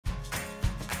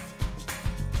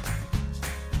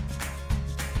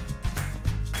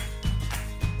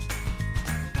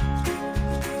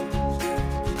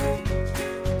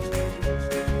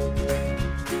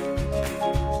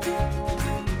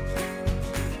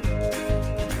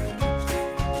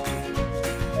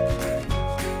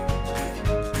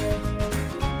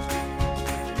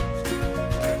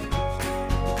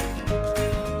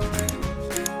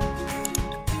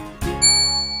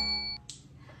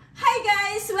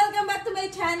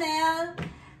channel.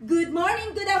 Good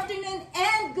morning, good afternoon,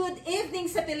 and good evening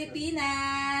sa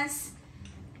Pilipinas.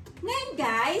 Ngayon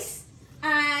guys,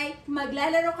 ay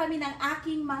maglalaro kami ng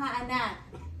aking mga anak.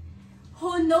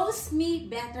 Who knows me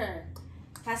better?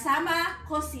 Kasama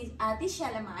ko si Ate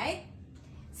Shalamite,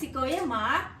 si Kuya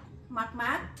Mac,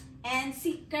 and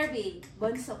si Kirby,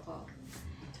 bunso ko.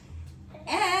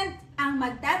 And ang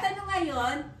magtatanong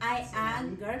ngayon ay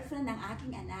ang girlfriend ng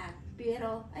aking anak.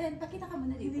 Pero, ayun, pakita ka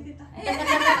muna dito.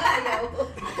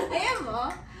 Ayan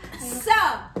mo. So,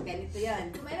 ganito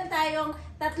yun. Mayroon tayong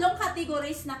tatlong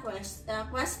categories na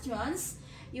questions.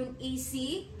 Yung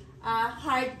easy,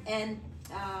 hard, and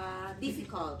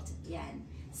difficult. Yan.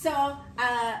 So,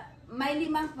 may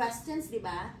 5 questions, di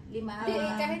ba? 5.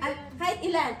 Kahit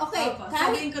ilan. Okay.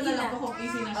 Sabihin ko na lang po kung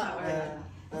easy na siya or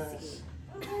sige.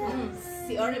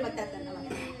 Si Ori magtatanong.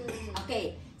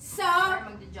 Okay. So,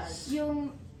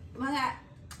 yung mga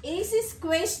easy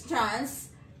questions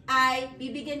ay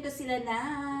bibigyan ko sila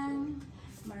ng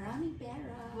maraming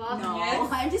pera. Wow. No, Yes.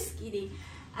 I'm just kidding.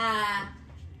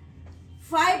 $5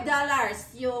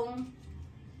 yung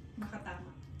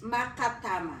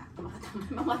makatama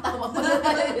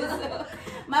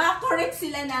makakorek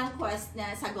sila ng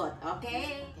na sagot.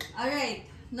 Okay?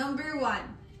 Alright, number 1.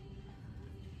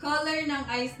 Color ng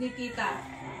eyes ni Tita.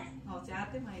 Oh, si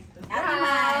Ate Mai ito. Ate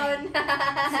Mai.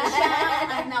 Siya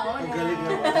ang nauna. Ang galing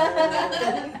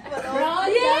naman.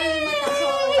 Brown. Yay!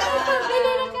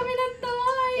 Pagdala na kami ng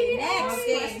toy. Okay, next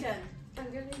question.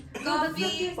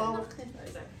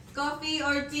 Coffee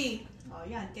or tea? Oh,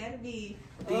 yan, Kirby.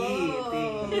 Tea.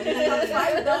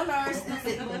 $5 na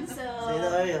si Bunso. Sino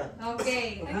kayo?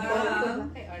 Okay.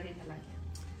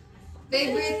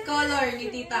 Favorite color ni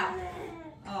Tita?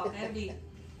 Oh, Kirby.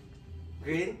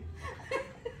 Green?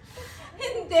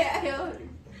 Hindi, ayaw.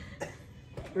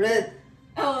 Red?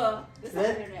 Oo. Gusto ko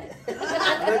Red? yung red.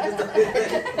 Red gusto ko yung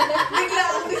red. Bigla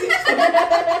ako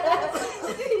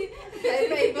Kaya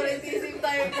favoritism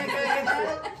tayo nagkakita.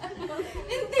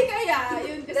 Hindi kaya.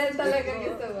 Yun gusto talaga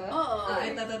gusto ba? Oo.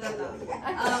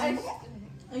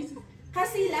 ito.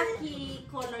 Kasi lucky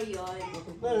color yun.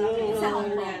 Ano? Sa Hong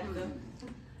Kong.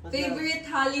 Favorite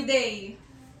holiday?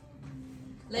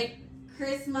 Like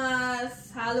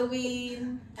Christmas,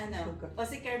 Halloween. Ano? O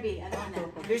si Kirby, ano na?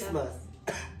 Christmas.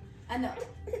 Ano?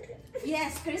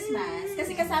 Yes, Christmas.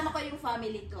 Kasi kasama ko yung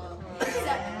family ko. So,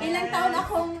 ilang taon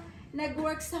akong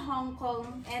nag-work sa Hong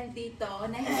Kong and dito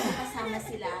na hindi kasama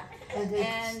sila.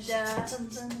 And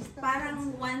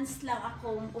parang once lang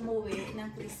akong umuwi ng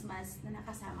Christmas na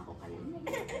nakasama ko kayo.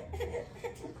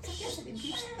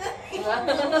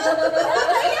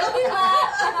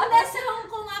 Nasa Hong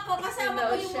Kong ako, kasama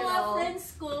ko yung mga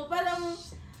friends ko. Parang,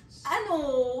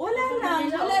 wala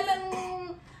lang.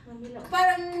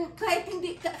 Parang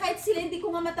kahit sila hindi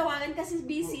ko nga matawagan kasi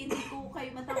busy, hindi ko kayo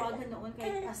matawagan noon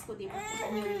kahit Pasko, di ba?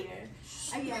 New Year.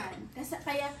 Ayan.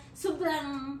 Kaya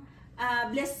sobrang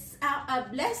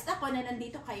blessed ako na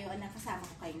nandito kayo, nakasama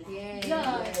ko kayo lahat. Yay!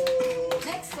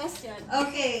 Next question.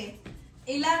 Okay.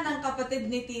 Ilan ang kapatid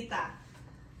ni Tita?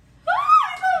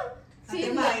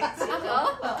 Ate Sino? Mai. Ako?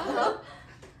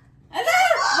 Ano?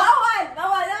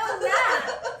 Bawal na!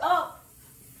 Oh,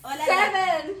 wala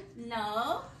 7!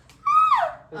 No?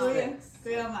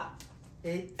 Kuya Ma.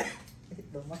 8.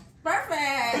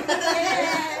 Perfect!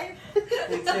 Yay!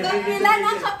 Ilan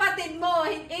ang kapatid mo?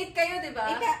 8 kayo, di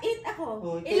ba? 8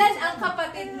 ako. Ilan ang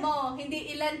kapatid mo?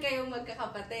 Hindi ilan kayong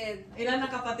magkakapatid. Ilan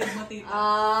ang kapatid mo, Tita?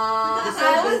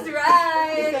 I was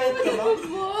right! Kahit ka ba?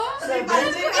 Alam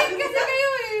ko 8 kasi kayo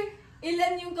eh.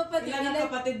 Ilan yung kapatid? Ilan ang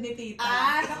kapatid ni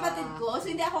Tita? Kapatid ko. So,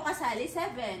 hindi ako kasali.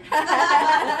 7.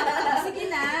 Sige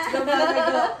na.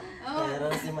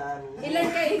 Meron si Mami. Ilan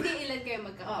kayo? Hindi ilan kayo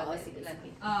magkakapatid. Oo, sige. Ilan?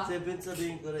 7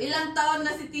 sabihin ko rin. Ilang taon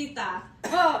na si Tita?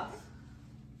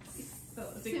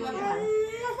 Si Kuya.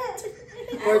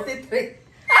 43.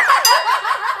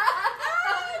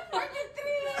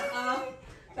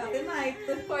 Ate Mai.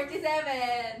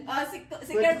 47.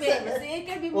 Si Kirby. Si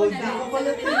Kirby Oh, muna. hindi ko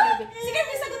pala Si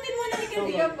Kirby, sagutin mo na ni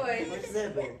Kirby. Ikaw po eh.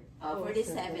 47.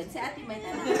 47. Si Ate May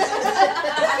tanong.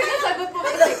 Sagot mo ba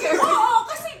si Kirby? Oo,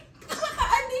 kasi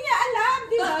hindi niya alam,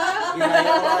 di ba?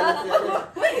 Ginagawa siya.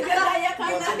 Uy, gagaya ka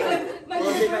na.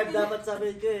 45 dapat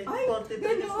sabihin ko eh. Ay, 43.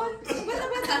 gano'n.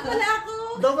 Bata-bata pala ako.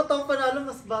 Dapat ako panalo,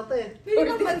 mas bata eh. Pili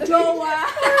kang mag-jowa.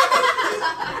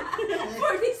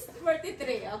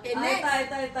 43. Okay,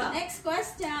 next. Ito. Next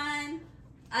question.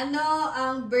 Ano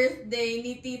ang birthday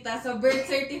ni Tita sa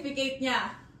birth certificate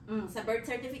niya? Sa birth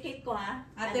certificate ko, ha?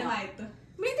 Ate Mai.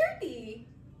 May 30.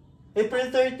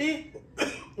 April 30?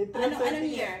 April 30.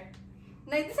 Anong year?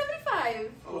 1975.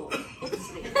 Oh,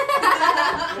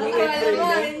 Hindi ko alam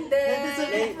mo, hindi.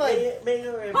 1975. May no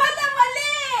Wala,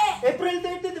 mali! April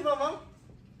 30, di ba, ma'am?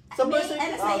 Sa May, birth ano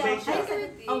certificate. sa'yo? May siya.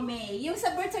 Oh, May. Yung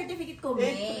sa birth certificate ko,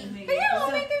 May. May. Kaya Oo,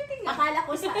 may 30 nga. Akala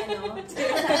ko sa ano.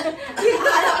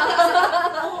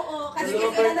 Oo, kasi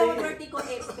Dalawa kailan daw birthday. birthday ko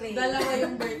April. Dalawa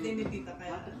yung birthday ni tita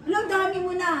kaya. Lang dami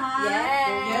mo na ha.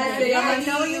 Yes! Yes, I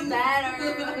know yes. you better.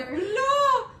 Hello!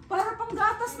 Para pang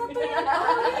gatas na to yan.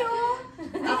 Ayo.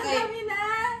 Okay. Dami na.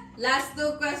 Last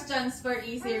 2 questions for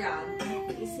easy round.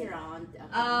 Easy round. Okay.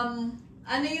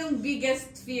 Ano yung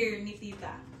biggest fear ni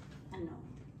tita? Ano?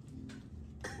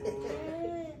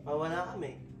 Mawala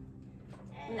kami.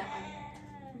 Wala ka.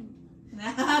 $5.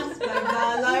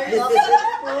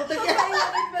 Putik yan.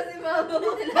 Bakit pa si Mamo?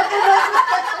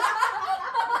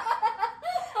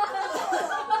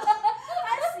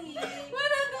 Kasi,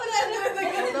 Wala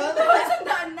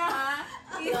sandaan na ha.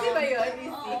 Easy ba yun? Easy.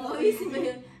 Oo, easy ba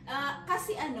yun?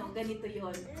 Kasi ano, ganito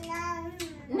yun.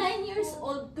 9 years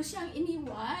old ko siyang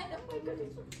iniwan. Oh my God.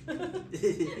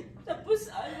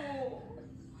 Tapos ano,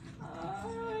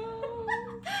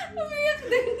 umiyak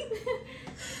din.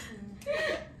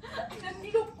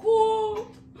 Nandito ko.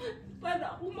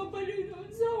 Para ako mabalik noon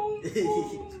sa Hong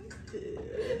Kong.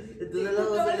 Ito na lang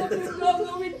ako Ito sa alam yung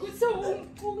gagawin ko sa Hong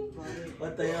Kong.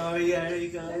 Patay ari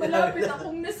ka. Malapit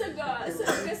akong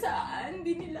nasagasaan,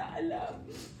 hindi nila alam.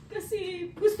 Kasi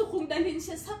gusto kong dalhin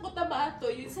siya sa Cotabato,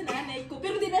 yun sa nanay ko.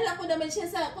 Pero dinala ko naman siya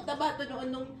sa Cotabato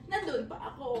noon nung nandun pa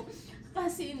ako.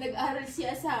 Kasi pinaaral ko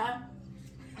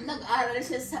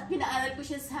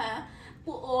siya sa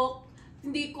Puok.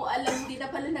 Hindi ko alam, hindi na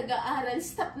pala nag-aaral.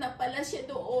 Stop na pala siya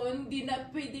doon. Hindi na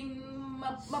pwedeng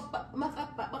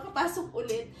makapasok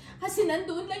ulit. Kasi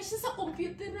nandun lang siya sa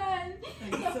computeran.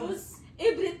 Tapos,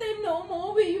 every time na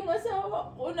umuwi yung asawa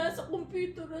ko, nasa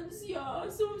computeran siya.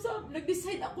 So,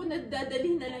 nag-decide ako na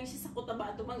dadalhin na lang siya sa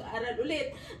Cotabato mag-aaral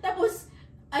ulit. Tapos,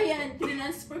 ayan,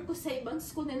 transfer ko sa ibang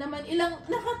school na naman.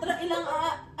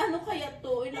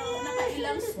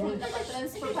 Nakailang school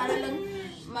nakatransfer para lang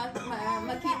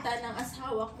makita ng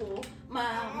asawa ko,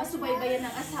 masubaybayan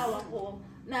ng asawa ko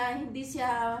na hindi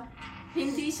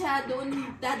siya doon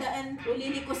dadaan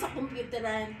ulili ko sa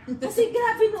computeran. Kasi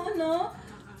grabe noon, no?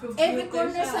 Every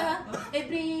corner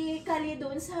every kali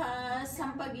doon sa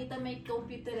Sampaguita may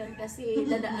computeran kasi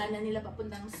dadaanan nila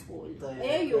papuntang school.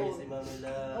 Yun. Si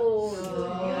Mamela. Oh,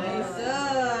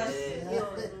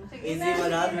 Easy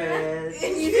 100.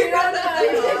 Easy round na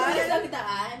kayo.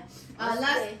 Nagdaan.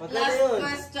 Last yun?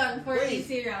 question for Wait,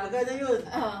 easy round. magkano yun?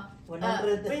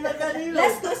 100. May magkano yun?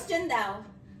 Last question daw.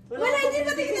 Wala, hindi pa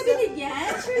tayo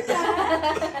binigyan. Sure ka?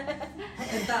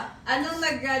 Ito, anong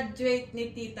nag-graduate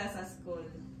ni tita sa school?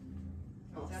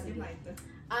 Sabi mo ito.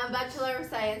 Bachelor of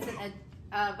Science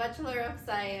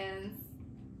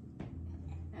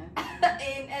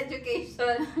in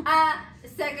Education.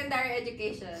 Secondary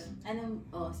Education.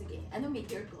 Sige. Anong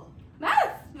major ko?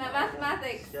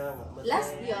 Mathematics. Siya nga, mas-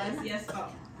 Last yun. Yes po.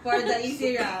 For the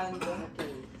easy round.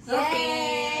 Okay.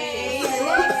 Yay!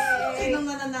 Sinong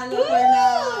nananalo for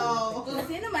now?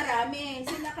 Sino marami?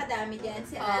 Sino nakadami dyan?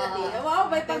 Si Ate. Wow,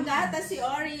 may panggata si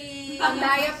Ori. Ang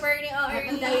diaper ni Ori.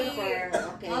 Ang diaper.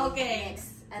 Okay. Okay.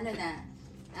 Next. Ano na?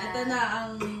 Ito na ang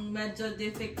medyo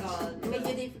difficult.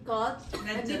 Medyo difficult.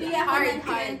 Medyo Nagbibigay ako hard, ng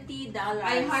hard. $20.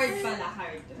 Ay, hard pala,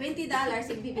 hard. $20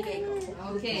 yung bibigay ko.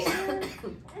 Okay.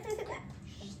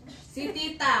 Si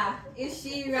tita, is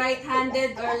she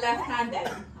right-handed or left-handed?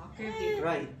 Okay.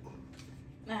 Right.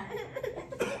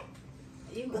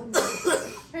 Yung una.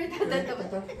 Retarded ka ba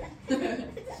to?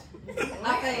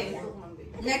 Okay.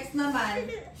 Next naman,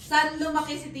 saan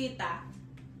lumaki si tita?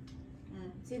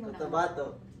 Sino na?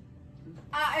 Cotabato.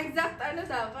 Exact ano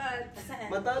dapat? Saan?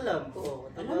 Matalam. Oo,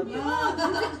 Alam Cotabato.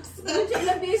 niyo,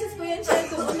 ilang beses ko yan siya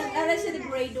doon. Nag-aral siya ng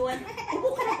grade 1. Ubo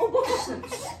ka na, ubo!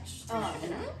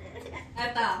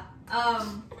 Eto,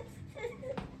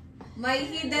 may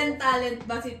hidden talent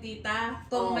ba si tita?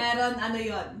 Kung meron, ano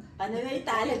yon? Ano na yung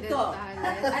talent ko?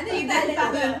 Ano yung Hidden talent ko?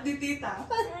 talent ni tita.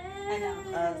 Ano?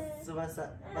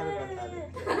 Paano ba talent?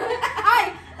 Ay!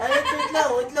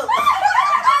 Wait lang.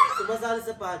 Sumasali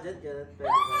sa pageant, ganun. Pwede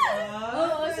ba?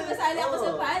 Oo, sumasali ako sa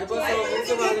Oo, pageant. diba, Ay,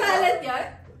 so- may talent yan?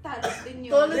 Talent din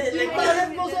yun. Talent yun.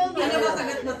 Talent mo sa Ano ba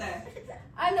sagot mo, te?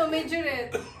 Ano,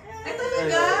 majorette? Ay,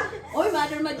 talaga? Oy,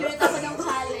 mother majority ako ng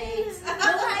college.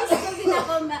 Nung high school din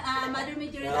ako, mother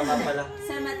majority ako Pala.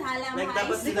 sa Matalang Like, High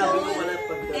dapat sinabi mo School. pala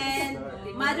pag And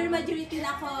mother majority na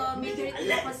ako, majority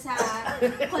ako sa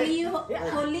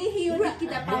Kolehiyo ni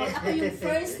Kidapaw. Ako yung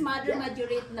first mother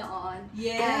majority noon.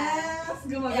 Yes!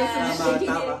 Gumagay Yeah. sa Tama, machine.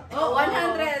 tama. Oh,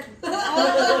 100.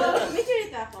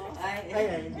 Majority ako. Ay,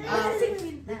 ay,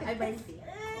 20.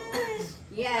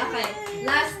 Yeah. Okay,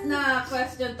 last na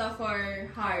question to for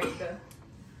hard.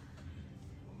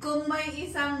 Kung may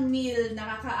isang meal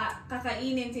na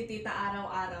kakainin si tita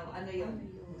araw-araw, ano yun?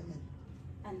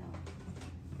 Ano?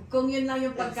 Kung yun lang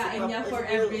yung pagkain niya for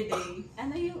everyday.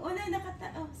 Ano yung una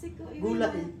oh, si Kuya.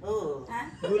 Gulay. Oo. Ha?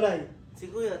 Gulay. Si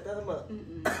Kuya, tama.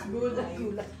 Gulay.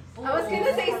 I was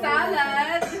gonna say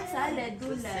salad. Salad,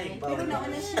 gulay. Safe, Pero bawal.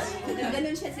 nauna siya.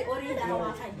 Ganun siya si Ori na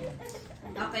hawakan niya.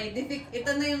 Okay,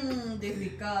 ito na yung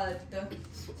difficult.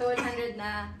 So 100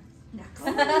 na. Nako.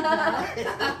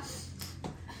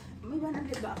 May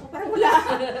 100 ba ako? Parang wala.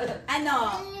 Ano?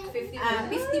 50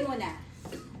 50 muna.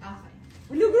 Okay.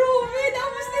 Ulo, grabe!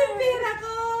 Naubos na yung pera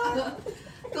ko!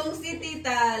 Kung si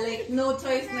tita, like, no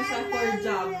choice na siya for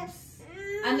jobs,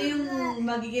 ano yung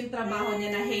magiging trabaho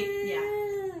niya na hate niya?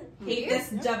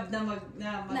 Hatest job na magiging.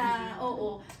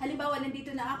 Oo. Halimbawa,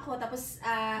 nandito na ako, tapos,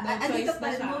 No andito choice pa,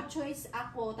 na siya. no choice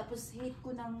ako, tapos hate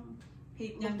ko ng,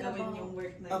 Hate niyang gawin magtrabaho. yung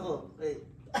work na yun. Ako,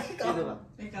 sino ba?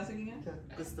 Ikaw, sige nga.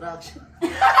 Construction.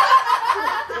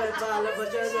 Kahit paalam pa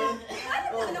siya, no?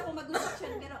 ano ko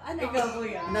mag-construction, pero ano? Ikaw,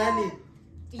 kuya. Nani.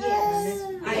 Yes.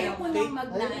 Ayaw. Ayaw ko nang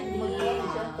magnani.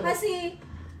 Kasi,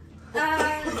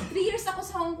 3 years ako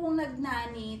sa Hong Kong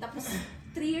nagnani, tapos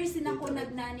 3 years din ako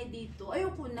nagnani dito.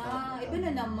 Ayoko na, iba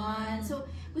na naman. So,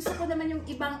 gusto ko naman yung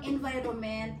ibang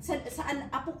environment. Saan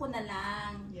apo ko na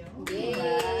lang. Yay!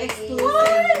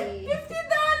 Exclusive.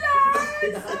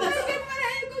 $50! Bakit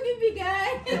marami kong ibigay?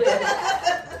 Ano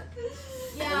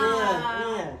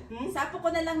yan? Sa apo ko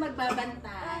na lang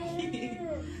magbabantay.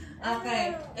 Okay,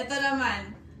 ito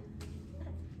naman.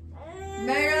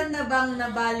 Meron na bang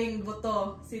nabaling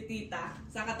buto si tita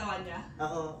sa katawan niya?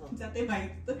 Ako. Sa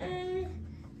timay.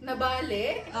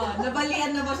 Nabali? Oh,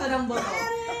 nabalian na ba siya ng buto?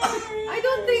 I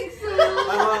don't think so.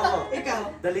 Ako.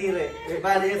 Ikaw. Daliri. May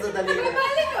bali yan sa daliri.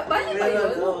 Bali ka? Bali ba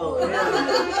yun? Oo. Ano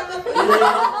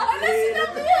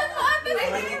sinabi yan?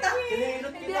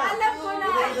 Kinihilot Hindi, kita. alam ko na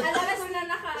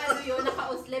Naka-ano yun,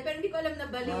 naka-usle, pero hindi ko alam na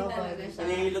bali talaga siya.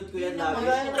 Kinihilot ko yan lagi.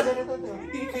 Gaya na ganito to.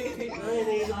 Ay,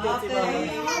 hinihilot ko si Mama.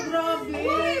 Grabe.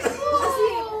 Kasi,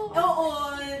 oo,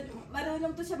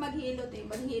 marunong to siya maghilot eh.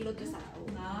 Maghilot to sa ako.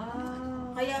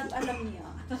 Kaya alam niya.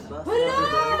 Wala!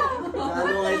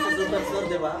 Ano nga yung sa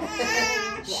superstore, di ba?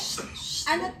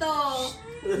 Ano to?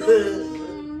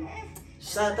 Nung...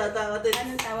 Ate.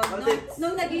 Anong tawag no?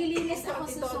 Nung naglilinis ako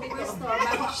sa superstore,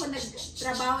 bago ako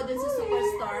nagtrabaho dun sa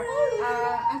superstore,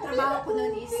 ang trabaho ko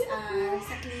nun is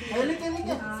sa clinic,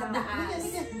 sa taas.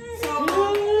 So,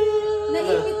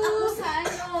 naipit ako sa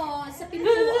sa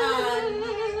pintuan.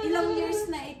 Ilang years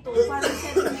na ito, parang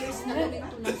 7 years na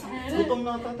ganito na sa Gutom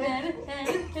na tate.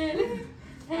 Okay.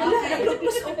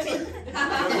 Close open.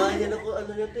 Namahan niya na ko,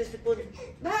 ano yun, tesipon.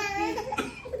 Bakit?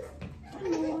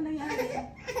 Ano nangyari?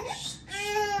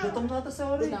 Gutom na ito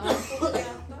sa ori. 5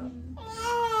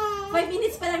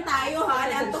 minutes pa lang tayo ha,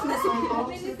 lantok na siguro.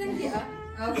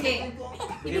 Okay.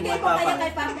 Ibigay mo kaya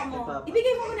kay papa mo.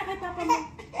 Ibigay mo muna kay papa mo.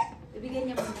 Ibigay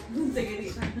niya muna. Sige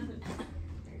dito.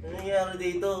 Ano nangyari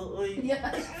dito? Uy.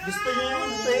 Gusto niyo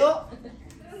yung tayo?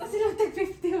 Kasi lang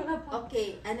tag-50 wala pa.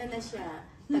 Okay, ano na siya?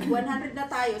 Tag 100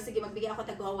 na tayo. Sige, magbigay ako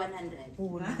tag 100.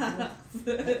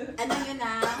 Ano yun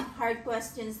hard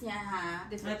questions niya ha?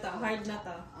 Ito, hard na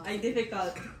to. Ay,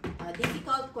 difficult.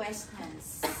 Difficult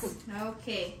questions.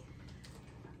 Okay.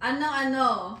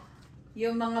 Ano-ano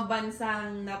yung mga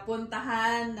bansang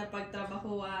napuntahan,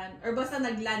 napagtrabahuan, or basta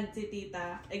nag-land si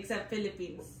tita, except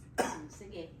Philippines?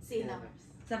 Sige, sino?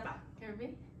 Isa pa.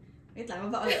 Kirby? Wait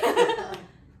lang, maba ulit.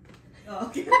 Oh,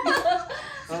 okay.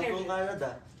 Hong Kong,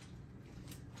 Canada.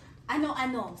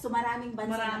 Ano-ano? So maraming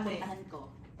bansa na Marami. puntahan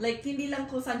ko. Like, hindi lang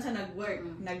kung saan siya nag-work.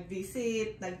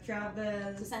 Nag-visit,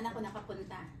 nag-travel. So saan ako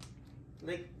nakapunta?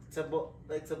 Like sa buong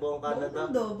Buong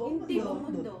Canada. mundo, buong Hindi mundo. buong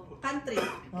mundo. Country.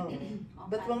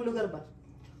 Ba't bang lugar ba?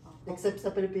 Except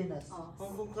sa Pilipinas. Hong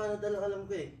Kong, Canada lang alam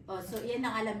ko eh. So yan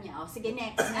ang alam niya. Sige,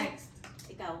 next. Next.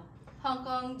 Ikaw. Hong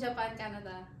Kong, Japan,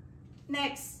 Canada.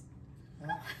 Next.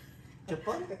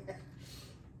 Japan?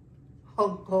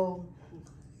 Hong Kong.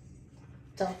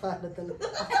 Tsaka Canada lang.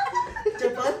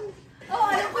 Japan? Oh,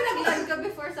 alam ko nag-land ka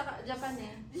before sa Japan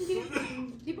eh. Hindi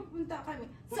pa punta kami.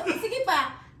 So, sige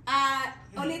pa.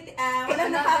 Ulit,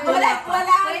 walang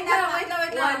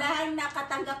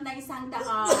nakatanggap na $100.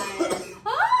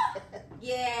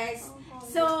 Yes.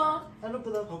 So, Ano ba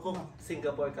daw? Hong Kong,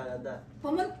 Singapore, Canada.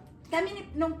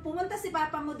 nung pumunta si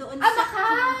Papa mo doon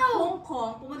Macau! Hong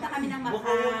Kong, pumunta kami ng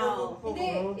Macau.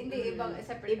 Hindi, ibang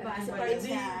separate. Iba, country. separate Hindi,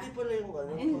 siya. hindi pala yung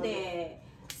ano. Hindi.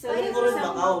 So, Alam ko rin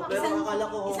Macau, pero akala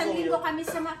ko Hong isang Kong linggo yun. kami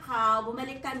sa Macau,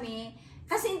 bumalik kami.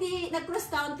 Kasi hindi, nag-cross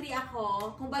country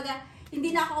ako. Kumbaga, hindi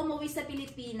na ako umuwi sa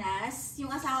Pilipinas. Yung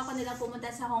asawa ko nilang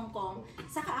pumunta sa Hong Kong,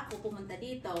 saka ako pumunta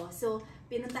dito. So,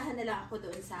 pinuntahan nila ako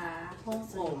doon sa Hong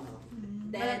Kong.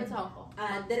 Then, Malapit sa Hong Kong.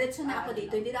 diretso na ako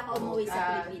dito. Hindi na ako umuwi sa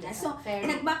Pilipinas. So, fair.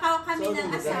 nagbakaw kami So, ng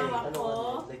ano, asawa ano, ko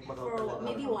like, Macau for talaga?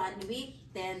 maybe 1 week.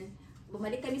 Then,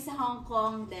 bumalik kami sa Hong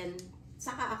Kong. Then,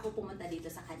 saka ako pumunta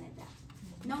dito sa Canada.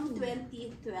 Noong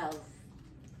 2012.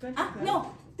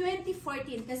 No,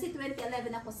 2014. Kasi 2011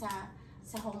 ako sa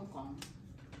Hong Kong.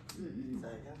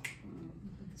 Sayang.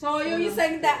 So, yung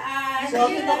isang daan. So,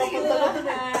 yung nakapunta ka dun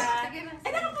Sige na.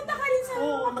 Ay, nakapunta ka rin sa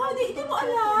Macau. Hindi mo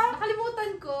alam.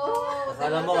 Nakalimutan ko.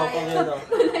 Akala mo ako yun, no?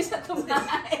 Wala siya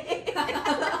tumahay.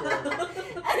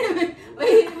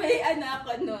 may ano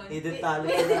ako nun. Hidden talent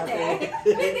Pwede natin.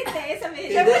 Pwede sabi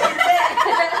niya.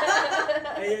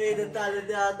 Ay, yung hidden talent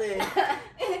ni ate.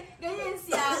 Ganyan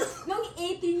siya. Nung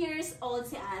 18 years old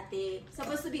si ate,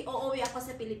 supposed to be uuwi ako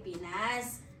sa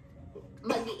Pilipinas.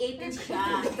 Mag-18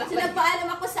 siya. So nagpaalam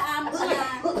ako sa amo ko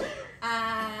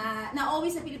na uuwi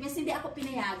sa Pilipinas, hindi ako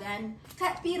pinayagan.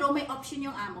 Pero may option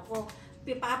yung amo ko.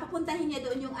 Papapuntahin niya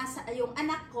doon yung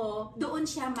anak ko, doon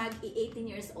siya mag-18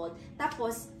 years old.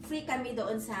 Tapos, free kami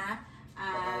doon sa,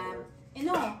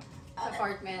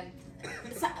 Apartment.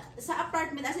 sa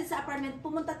apartment. As in, sa apartment,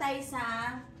 pumunta tayo sa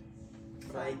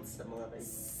Rides sa mga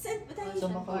rides. Sa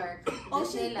Macau. Park.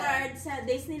 Ocean Park sa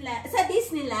Disneyland. Sa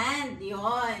Disneyland,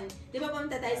 yon. Di ba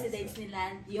pumunta tayo sa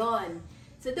Disneyland? Yon.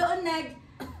 So doon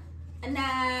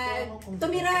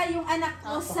tumira yung anak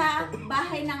ko sa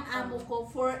bahay ng amo ko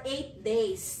for 8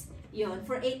 days. Yon,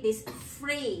 for 8 days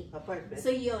free. Apartment? So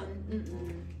yun.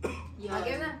 Yun.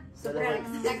 Okay na. Sobrang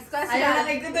Next question. Ayaw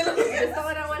na ko talaga. Gusto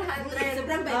ko ng 100.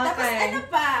 sobrang bait. Tapos Okay. ano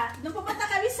pa? Nung pumunta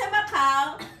kami sa Macau,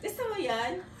 gusto mo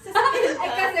yan? Sasabihin Ay,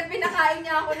 ko. kasi pinakain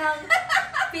niya ako ng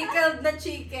pickled na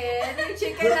chicken. Yung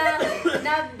chicken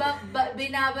na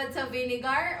binabad sa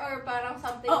vinegar or parang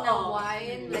something na Oo.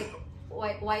 wine.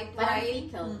 Like white Parang wine.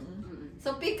 pickle.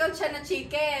 So, pickled siya na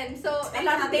chicken. So, Ay,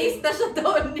 ilang grabe. days na siya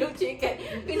doon yung chicken.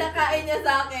 Pinakain niya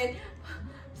sa akin.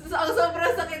 So, ang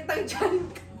sobrang sakit ng tiyan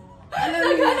ko.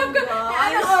 Naghanap ka.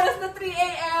 Anong oras na 3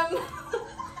 a.m.?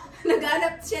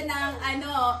 Naghanap siya ng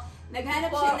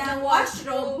naghanap siya ng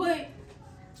washroom. Uy,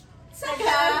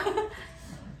 saka,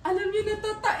 alam niyo,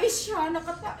 natatais siya.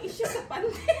 Nakatais siya sa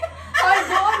pante. Or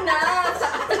doon na.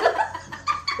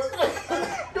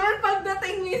 Doon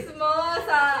pagdating mismo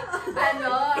sa,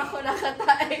 ako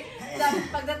nakatay. Sa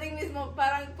pagdating mismo,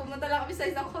 parang pumunta lang kami sa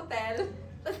isang hotel.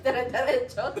 Tapos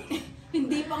dire-diretso.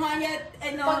 Hindi pa nga niya,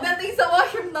 Pagdating sa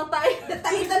washroom na tayo.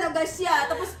 natahi talaga siya.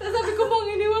 Tapos, Sabi ko, mang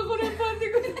iniwan ko ng panty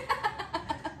ko.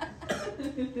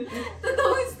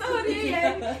 totoong story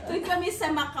yan. Doon kami sa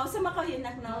Macau. Sa Macau yun,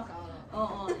 no?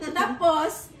 Oo.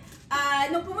 Tapos,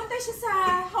 nung pumunta siya sa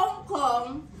Hong Kong,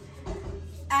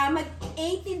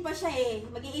 mag-18 pa siya eh.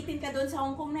 Mag-18 ka doon sa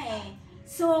Hong Kong na eh.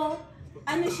 So,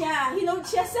 hinod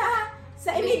siya sa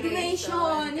immigration.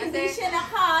 Immigration. Hindi Kasi- siya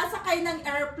nakasakay ng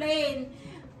airplane.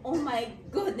 Oh my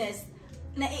goodness.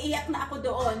 Naiiyak na ako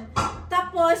doon.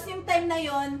 Tapos, yung time na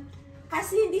yon,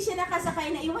 kasi hindi siya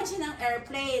nakasakay, naiwan siya ng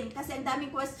airplane. Kasi ang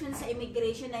daming question sa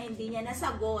immigration na hindi niya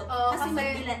nasagot. Oo, kasi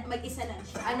kasi- mag-isa lang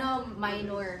siya.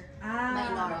 Minor. Ah.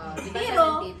 Minor. Di ba Pero,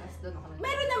 70? Tapos doon ako nag-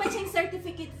 Meron naman siyang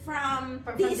certificate from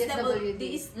From DSWD.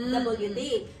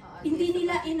 Hindi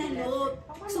nila diba? inalot.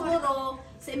 Siguro,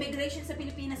 sa immigration sa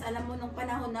Pilipinas, alam mo nung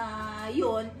panahon na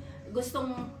yun,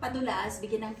 gustong padulas,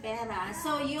 bigyan ng pera.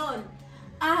 So, yun.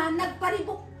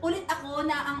 Nagparibok ulit ako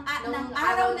na ng Nung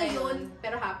araw na yun,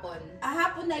 pero hapon.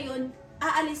 hapon na yun,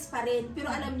 aalis pa rin. Pero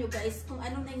alam nyo guys, kung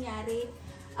anong nangyari,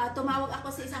 tumawag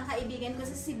ako sa isang kaibigan ko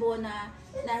sa Cebu na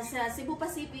nasa Cebu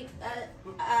Pacific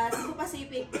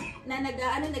na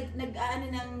nag-aano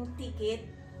ng ticket.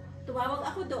 Tumawag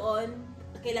ako doon,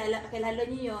 kilala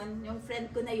niyo yon, yung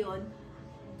friend ko na yon.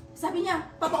 Sabi niya,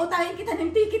 papautahin kita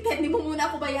ng ticket, hindi mo muna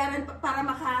ako bayaran para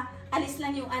makaalis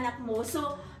lang yung anak mo.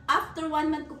 So, after 1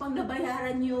 month ko pang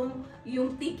nabayaran yung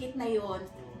ticket na yon.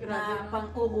 Na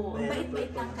pang-ubo. Ang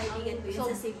bait-bait lang kaibigan ko yun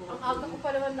sa Cebu. Ang aga ko pa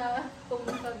naman na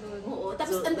pumunta doon. Oo.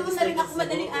 Tapos So, andun na rin ako Cebu.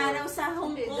 madaling araw sa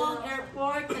Hong Okay, Kong doon.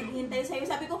 airport. Naghihintay sa'yo.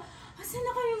 Sabi ko, asan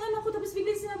na kayong anak ko? Tapos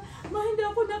biglang sinabi, hindi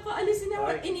ako nakaalis.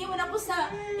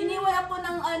 Iniwan ako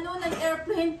ng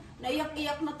airplane.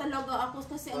 Naiyak-iyak na talaga ako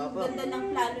kasi ang Papa. ganda ng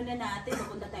plano na natin.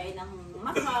 Pupunta tayo ng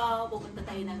Macau, pupunta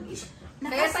tayo ng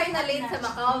Kaya tayo na late sa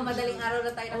Macau. Madaling araw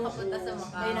na tayo nakapunta sa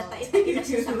Macau. Kaya natay na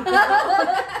siya sa Macau.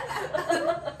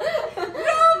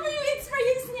 Grabe yung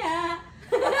experience niya.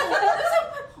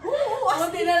 Oo, as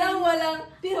Buti na lang walang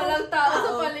Pero- tao sa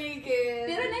Oo. paligid.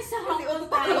 Pero nasa Hong Kong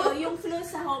tayo, yung flow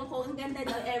sa Hong Kong, ang ganda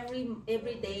daw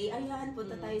every day. Ayan,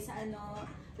 punta tayo sa ano,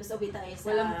 tapos uwi tayo sa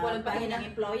Walang bahay pahinga. ng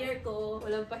employer ko.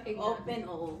 Walang pahinga. Open,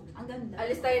 oo. Ang ganda.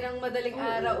 Alis tayo ng madaling Oo.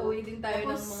 araw, uwi din tayo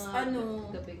Tapos, ng mga ano,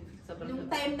 gabi. Sobrang Yung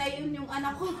gabi. time na yun, yung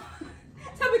anak ko,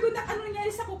 sabi ko na ano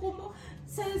nangyari sa kuko mo?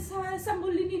 Sa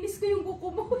mall, lininis ko yung kuko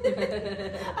mo.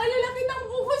 Ang lalaki ng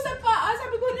kuko sa paa.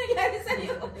 Sabi ko, nangyari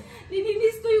sa'yo.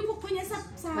 Lininis ko yung kuko niya sa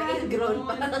May ingrown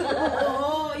pa.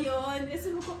 Oo, yun.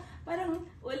 Sabi ko, parang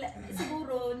wala,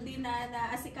 siguro hindi na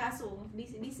naasikaso.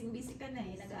 Busy ka na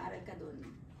eh. Nag-aaral ka dun.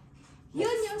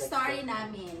 Yun yung story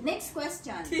namin. Next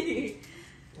question.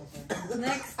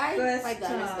 Next Ay, $5 ba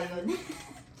question. yun?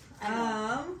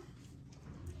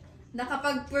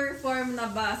 Nakapag-perform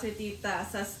na ba si Tita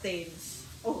sa stage?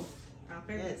 Oh.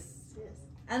 Okay. Yes.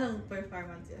 Anong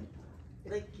performance yan?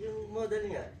 Like yung model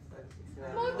nga.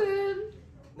 Model.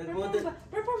 Nag-model.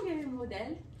 Perform ka yung model?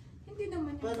 Hindi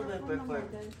naman yung Paano ba yung perform ng perform?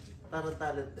 model. Parang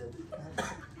talent din.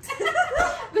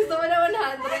 Gusto mo na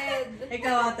 100.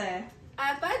 Ikaw ate.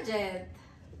 Pageant.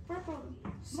 Perform.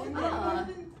 Same Model. lang.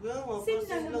 Kaya mo, Same process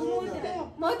lang, lang yun. model.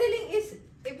 Modeling is,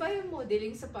 iba yung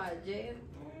modeling sa pageant.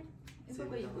 Iba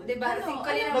ba yun? Diba? Ano? Ano,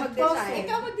 kanina Ano? mag-decide.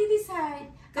 Ikaw mag-decide.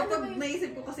 Kapag Ano ba yun?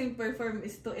 naisip ko kasing perform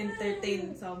is to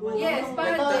entertain someone. Yes,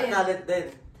 May pageant. talent din.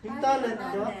 Yung talent,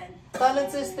 di ba? Talent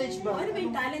sa stage ba? Ano ba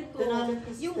yung talent ko? Talent sa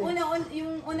Yung stage.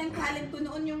 yung unang talent ko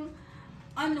noon yung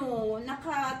ano,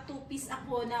 naka two-piece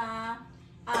ako na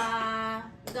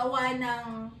gawa ng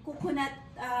coconut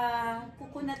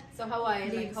So, Hawaiian,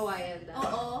 like leaves. Hawaiian daw.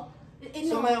 Oo.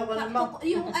 Sumayaw ka naman.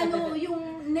 Yung ano, yung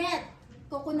net,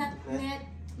 coconut net,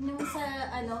 yung sa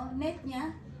ano, net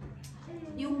niya,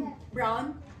 yung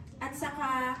brown, at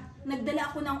saka nagdala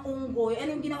ako ng unggoy.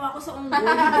 Anong ginawa ko sa unggoy?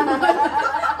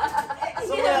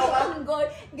 Sumayaw ka? Unggoy.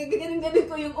 Gaganon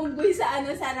ko yung unggoy sa ano,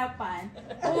 sa harapan.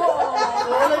 Oo.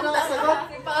 Wala nang sagot.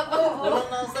 Si Papa. Wala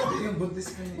nang sagot. Yung buntis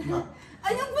ka ni Ma.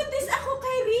 Ay, yung buntis ako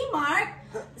kay Remark,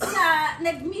 sa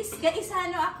nag-miss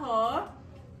Gaisano ako,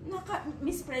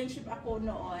 miss friendship ako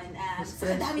noon. Miss Sa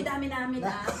friendship. dami-dami namin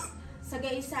sa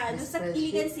Gaisano, Miss sa friendship.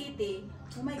 Iligan City.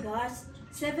 Oh my gosh,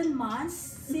 7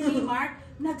 months si Remark,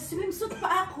 nag-swimsuit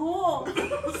pa ako.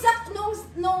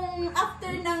 Nung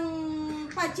after ng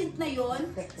pageant na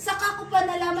yon, saka ko pa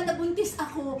nalaman na buntis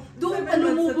ako. Doon 7 pa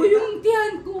lumubo months na yung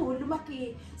tiyan ko.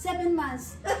 Lumaki. 7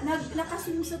 months.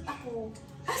 Nakaswimsuit ako.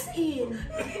 As in.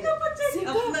 Up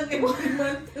ng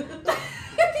environment.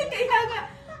 Kaya nga.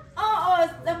 Oo.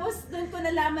 Tapos doon ko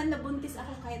nalaman na buntis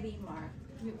ako kay Remark.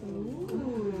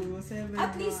 Ooh, 7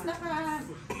 At least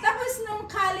Tapos nung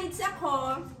college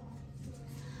ako,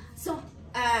 so,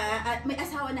 may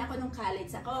asawa na ako nung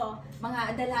college ako. Mga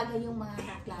dalaga yung mga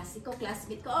kaklase ko,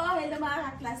 classmate ko. Oh, hello mga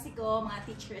kaklase ko, mga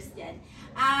teachers dyan.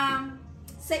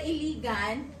 Sa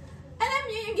Iligan, alam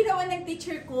niyo yung ginawa ng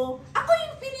teacher ko, ako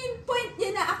yung pinpoint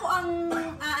niya na ako ang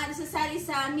sasali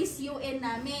sa Miss UN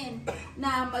namin.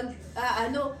 Na sabi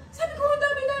ko, ang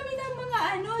dami-dami ng mga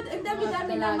ang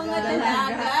dami-dami ng mga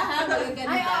dalaga. Ha, magaganda.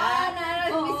 Ay,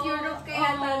 oo, Miss Oo, Europe kaya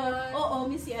oo, oo,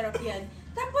 Miss Europe yan.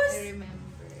 Tapos, I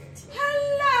remember.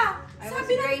 hala! I was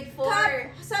grade 4.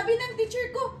 Sabi ng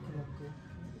teacher ko,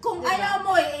 kung ayaw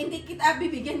mo hindi kita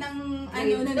bibigyan ng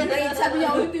ng grade. Sabi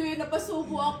niya, hindi,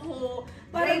 napasubo ako.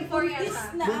 Parang Grade 4 buntis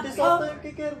yata. na Buntis ako. ako yung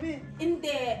kay Kirby.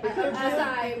 Hindi. Basta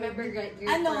I remember grade 4.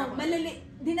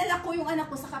 Dinala ko yung anak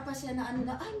ko, saka pa siya na ay,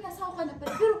 may asawa ka na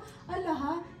pala. Pero,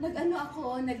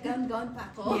 ako, nag-gown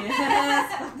pa ako. Yes.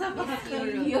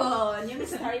 Yun, yung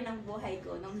story ng buhay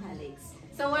ko nung college.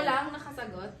 So, walang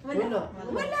nakasagot? Wala.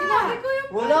 Sinabi ko yung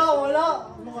Wala.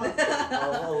 Ano ka?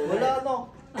 Oo, Wala ano.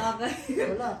 Okay.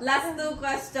 Wala. Last 2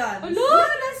 questions.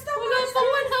 Last na wala pa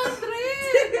 100!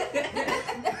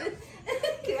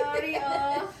 Sorry,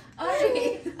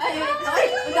 Ay, ang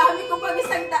dami ko pag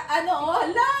isang ang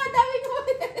dami ko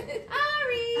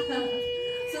Ari!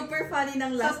 Super funny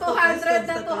ng So, last 2 200 questions.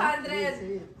 na to.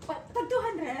 200. Tag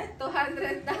 200?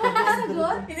 200 na.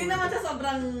 Sagot? Hindi naman siya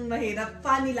sobrang mahirap.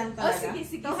 Funny lang Oh, talaga.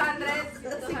 sige. 200.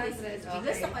 200. Okay.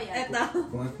 Gusto ko yan. Eto.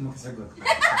 Kung at makasagot.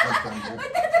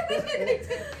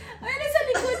 Ay, nasa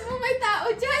likod mo may tao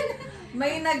dyan.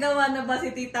 May nagawa na ba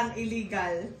si Titang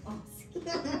illegal? Oh,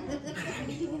 sige.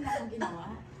 Hindi nila akong ginawa.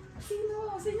 Sino?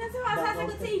 Sino ang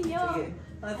sumasasagot sa inyo? Sige.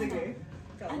 Sige.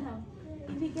 Ikaw. Ano?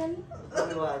 Illegal?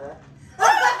 Paniwala.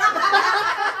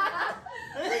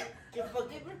 Yung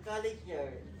pag-college niya.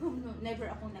 No, never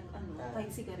akong kahit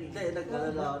sigarilyo. Hindi,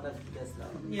 nag-alala ako, nag-guess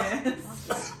lang. Yes.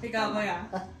 Ikaw mo yan.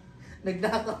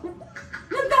 Nagnakaw.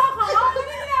 Nagdakaw!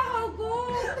 Nagdakaw ko!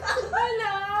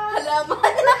 Wala!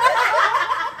 Halaman.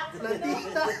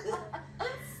 Natita.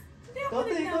 Hindi ako Ikaw na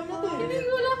to nagdakaw. eh. Hindi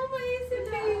ko wala akong maisip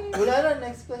eh. Wala na.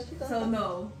 Next question. So,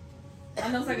 no.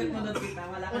 Anong sagot mo doon, tita?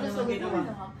 Wala ka Ano namang sagot ginawa.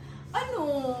 mo? Ano?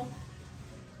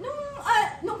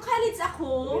 Nung college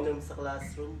ako, Uminom sa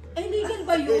classroom. illegal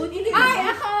ba yun? Illegal Ay,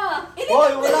 ba? ako!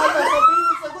 Hoy, wala na. Sabihin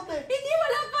yung sagot eh. Hindi,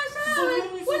 wala pa siya. Sabihin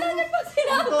yung Wala sagot. na pa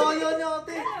sinabi. Ito, yun yung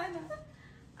ate.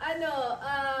 Ano,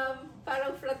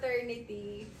 parang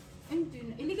fraternity. Hindi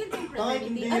na. Illegal yung Tangay, fraternity.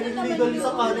 hindi Ano yun naman illegal yun?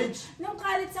 sa college. Nung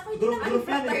college ako, hindi Group, naman group.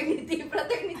 Fraternity.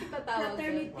 Fraternity pa tawag.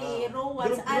 fraternity, Ah. Rowans,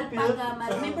 Group, Alpha yun. Gamma.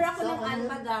 Sa- Remember ako sa ng ano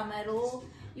Alpha yun? Gamma Rho?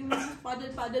 Yung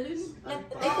paddle yun.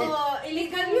 Oo,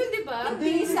 illegal yun, di ba?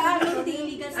 Hindi sa amin, hindi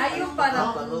illegal sa Ay, yung amin.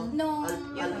 parang... Paro? Nung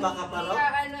Alpaka paro?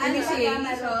 Ano, Initiation.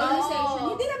 Initiation.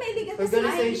 Hindi naman illegal kasi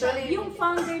Organization. yung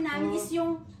founder namin is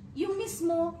yung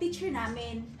mismo teacher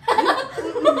namin.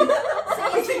 Sa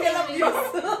engineering.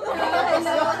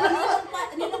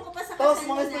 Ninong ko pa sa Tapos kasal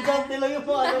mga niya na. estudyante lang yung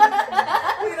ano.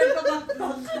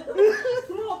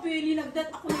 Grabe, linagdat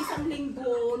ako ng isang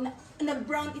linggo.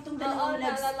 Nag-brown itong Oo, dalawang legs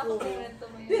naalala ko. ko kwento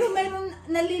mo yun. Pero mayroon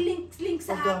nalilink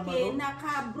sa Pagkama akin mo? na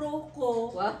kabro ko.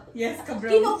 What? Yes, kabro.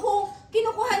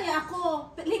 Kinukuha niya ako.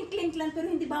 Link lang pero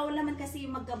hindi bawal naman kasi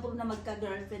yung magkabro na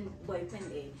magka-girlfriend, boyfriend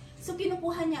eh. So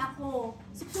kinukuha niya ako.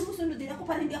 So sumusunod din ako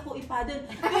para hindi ako ipadon.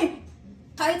 Eh,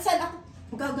 kahit saan ako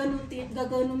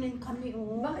gaganunin kami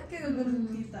oh. Bakit kayo ganun,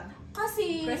 tita?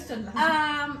 Kasi Question lang.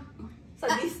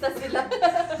 Sadista sila.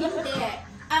 Hindi.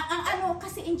 Ang ano,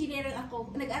 kasi engineering ako.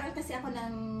 Nag-aral kasi ako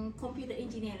ng computer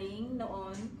engineering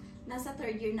noon. Nasa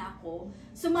third year na ako.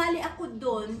 Sumali ako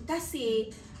doon kasi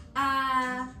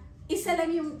isa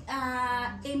lang yung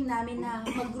aim namin na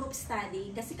mag-group study.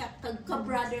 Kasi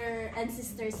ka-brother and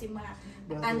sisters yung mga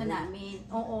ano namin.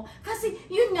 Oo. Kasi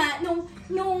yun nga, nung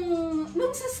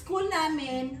sa school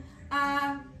namin,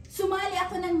 sumali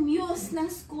ako ng muse ng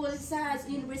school sa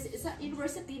university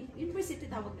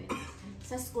tawag na yun.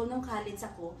 Sa school nung college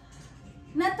ako.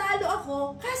 Natalo ako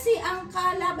kasi ang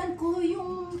kalaban ko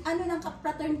yung ano ng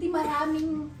fraternity,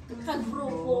 maraming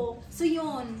kagrupo. So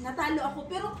yun, natalo ako.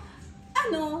 Pero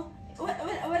ano,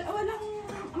 walang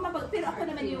pero ako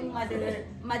naman yung mother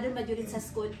majority sa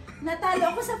school. Natalo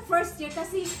ako sa first year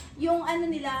kasi yung ano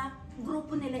nila,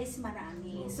 grupo nila is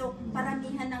marami. So,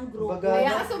 paramihan ng grupo.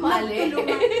 Kaya ka sumali.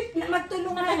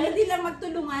 Magtulungan. Hindi lang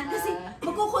magtulungan. Kasi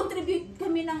magko-contribute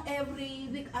kami ng every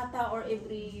week ata or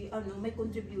every, may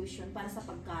contribution para sa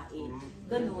pagkain.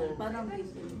 Ganun. Parang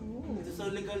ganun. Ito so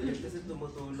legal yun kasi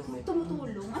tumutulong eh.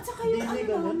 Tumutulong. At saka yung Hindi ano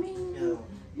legal, namin, Yeah.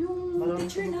 yung Maraming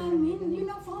teacher tumutulong. namin, yun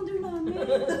ang founder namin.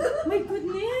 My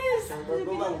goodness! Shoutout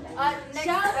mo, ma'am. Next,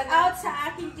 Shout out sa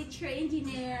aking teacher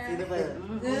engineer. Sino ba yan?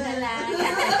 Una lang.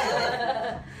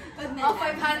 Wag na Oh,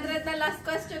 lang. 500 na last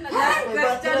question na. Ay,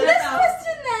 question na. last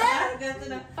question na! Ganito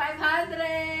na.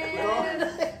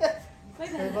 500!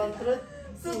 500.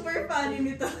 Super funny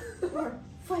nito. Wala,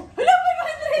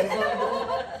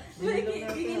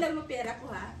 500! Bigyan mo pera ko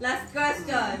ha. Last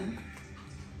question.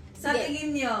 Sa Sige. tingin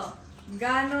nyo,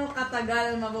 gaano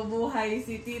katagal mabubuhay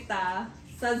si tita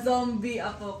sa zombie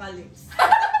apocalypse?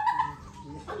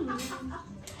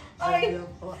 Ay!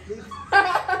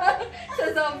 Sa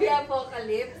zombie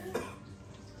apocalypse?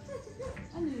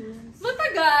 Ano yun?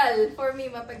 Matagal! For me,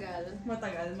 matagal.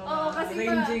 Matagal, mga Oo, kasi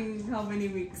ranging how many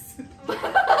weeks?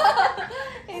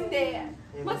 Hindi.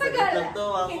 Eh, Matagal. masakit lang to,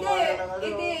 ako Hindi. wala ng ano.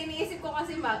 Hindi. Iniisip ko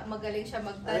kasi magaling siya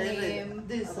magtanim.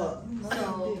 Hindi, sa... So,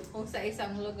 kung sa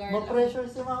isang lugar lang. Ma-pressure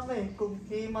si mama eh, kung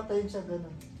hihimatayin siya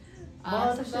ganun.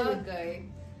 Sa siya eh. bagay.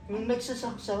 Yung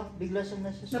nagsashock siya, bigla siyang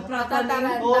nagsashock.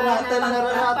 Napratanin. Oo, nararatan si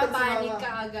Papanik mama. ka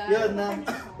agad. Yun,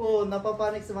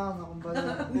 napapanik si mama kung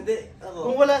baga. Hindi, ako.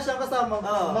 Kung wala siyang kasama,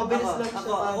 Oo, mabilis ako, lang siya.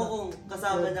 Ako paano. kung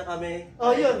kasama niya kami,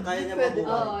 Oh, yun. kaya niya Pwede.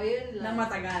 mabuhay. Oo, yun Na lang.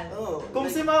 matagal. Oo. Kung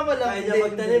si mama lang, Kaya niya hindi,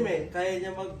 magtanim hindi. eh. Kaya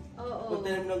niya Oo.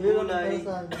 magtanim ng Yun ang gulay. para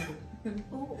sa akin.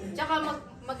 Oo. Tsaka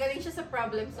magaling siya sa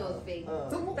problem solving.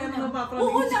 Oo. Pero Oo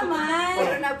mapapromise. naman!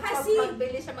 Pero Kasi,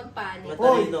 magbili siya magpanik.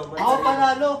 Hoy, Matalino, ako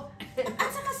panalo! at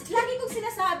saka lagi kong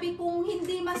sinasabi kung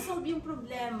hindi ma-solve yung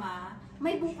problema,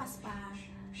 may bukas pa.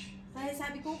 Kaya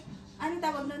sabi ko, ano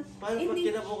tawag nun? Paano pag Hindi,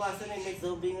 kinabukasan eh, may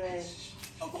zombie nga eh.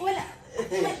 wala.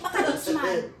 Baka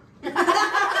man.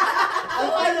 Ay,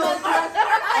 talong!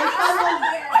 Ay, talong!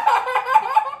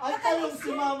 Ay, talong!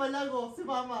 Si mama lang oh, si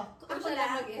mama. Ako Siya lang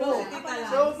lang. mag-isa. Oh, Tita lang.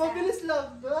 so mabilis lang,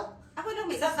 di ba? Ako lang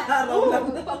may Sa isa. araw lang.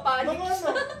 Papanik. Mga ano,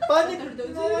 panic.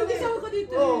 Isa ako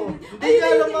dito. Oh, hindi niya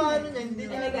alam mga ano niya, hindi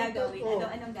niya Ano alam. gagawin? Oh,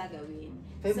 Anong gagawin?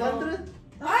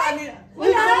 500? Ay! Uy,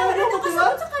 Wala! ano, Wala di ba?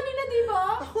 kasama sa kanila, di ba?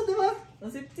 Ako, di ba?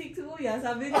 Si kuya,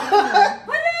 sabi niya, Ako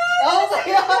kaya! Ako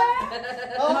kaya!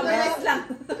 mabilis lang.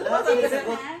 Lahat ang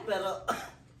sagot, pero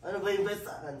ano ba yung best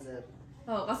answer?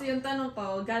 Oh, kasi yung tanong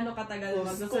ko, gaano katagal Oh,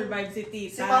 mag-survive si Si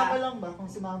tita? mama lang ba? Kung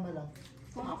si mama lang.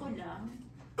 Kung ako lang.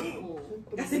 Oo.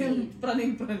 Kasi yung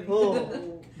praning-praning. Oo.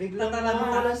 Biglang Tatalanta.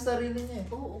 nawawala sa sarili niya eh.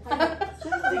 Oo, kaya.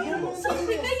 Tingnan mo sa Hindi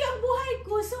sarili. kayo ang buhay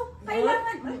ko. So,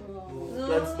 kailangan.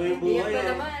 Plans ba yung Hindi buhay pa eh?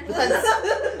 naman.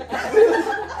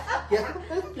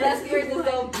 Last year to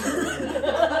zombie.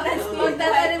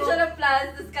 Magtatanim siya ng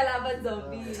plants, tapos kalaban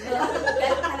zombie.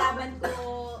 Pero kalaban ko,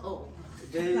 oo.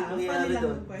 Ganyan yung mangyayari Pwede lang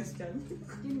doon. yung question.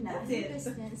 Yun na. That's it.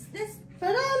 Questions. That's,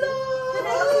 Panalo!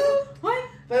 Hoy,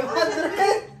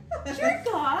 500! sure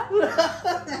ka?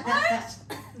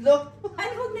 Look! Ay,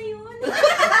 huwag na yun.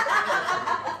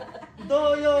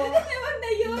 Doyo! Huwag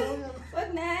na yun. Huwag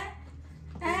na.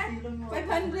 Ha?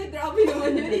 500, grabe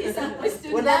naman yun. Isang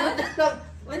question 100 lang. lang!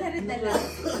 100 na lang.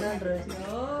 100.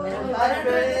 Oh.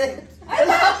 100!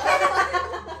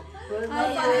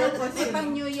 Ayan, may pang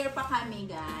New Year pa kami,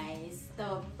 guys. To,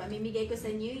 pamimigay ko sa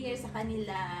New Year sa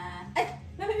kanila. Ay,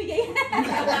 mamimigay.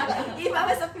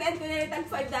 Ipapasaklan ko na yung tag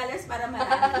 $5 para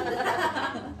marami.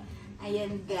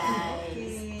 Ayan, guys.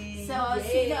 Okay. So,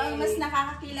 sino ang mas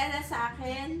nakakakilala sa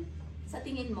akin? Sa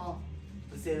tingin mo?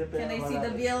 Sino Can I see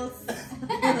the bills?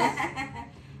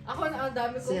 Ako na ang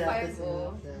dami Si kong ate, 5 si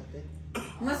oh. ate.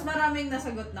 Mas maraming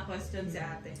nasagot na question si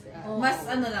ate. Oo. Mas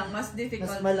ano lang, mas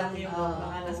difficult Mas lang malaki. yung Oo.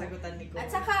 mga nasagutan ni Ko. At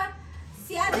saka,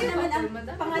 si ate naman ang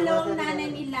pangalawang nanay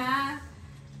nila.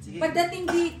 Sige. Pagdating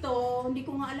dito, hindi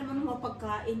ko nga alam ang mga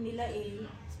pagkain nila eh.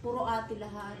 Puro ate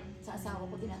lahat. Sa asawa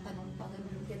ko tinatanong pa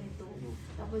ganun ganito.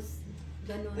 Tapos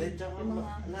ganun. Eh, tsaka Yung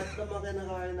mga... lahat naman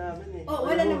kinakain namin eh. Oh,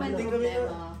 wala Oo, naman hindi kami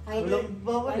problema. Kahit Walang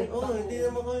bawal eh. Oo, hindi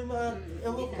naman kami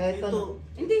ewan ko, Kahit ito. ano.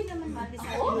 hindi naman mati sa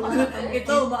akin.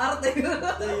 Ito, maarte.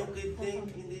 Ito yung kidney,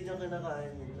 hindi niya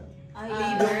kinakain nila. Ay,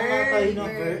 Nakakain ng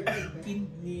bird.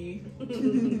 Kidney.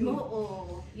 Oo.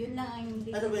 Yun lang ang hindi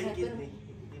Ano ba ko- yung kidney?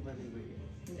 Hindi ba liver yun?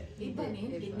 Iba din.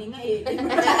 Kidney nga eh.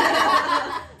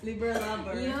 Liver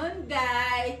lover. Yun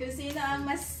guys. Kung sino ang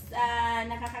mas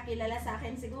nakakakilala sa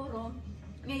akin siguro.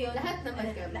 Ngayon. Lahat naman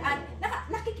kami. Lahat.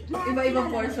 Iba-ibang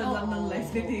portion lang ng life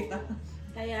ni Tita.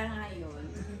 Kaya nga yun.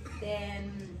 Then,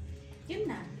 yun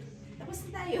na. Tapos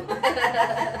na tayo.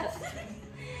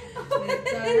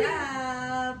 It's a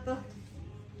wrap.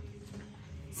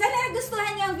 Sana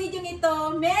nagustuhan niyo ang video ito.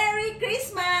 Merry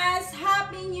Christmas!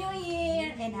 Happy New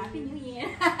Year! And Happy New Year!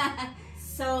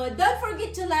 So, don't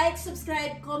forget to like,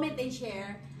 subscribe, comment, and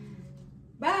share.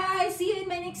 Bye! See you in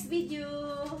my next video!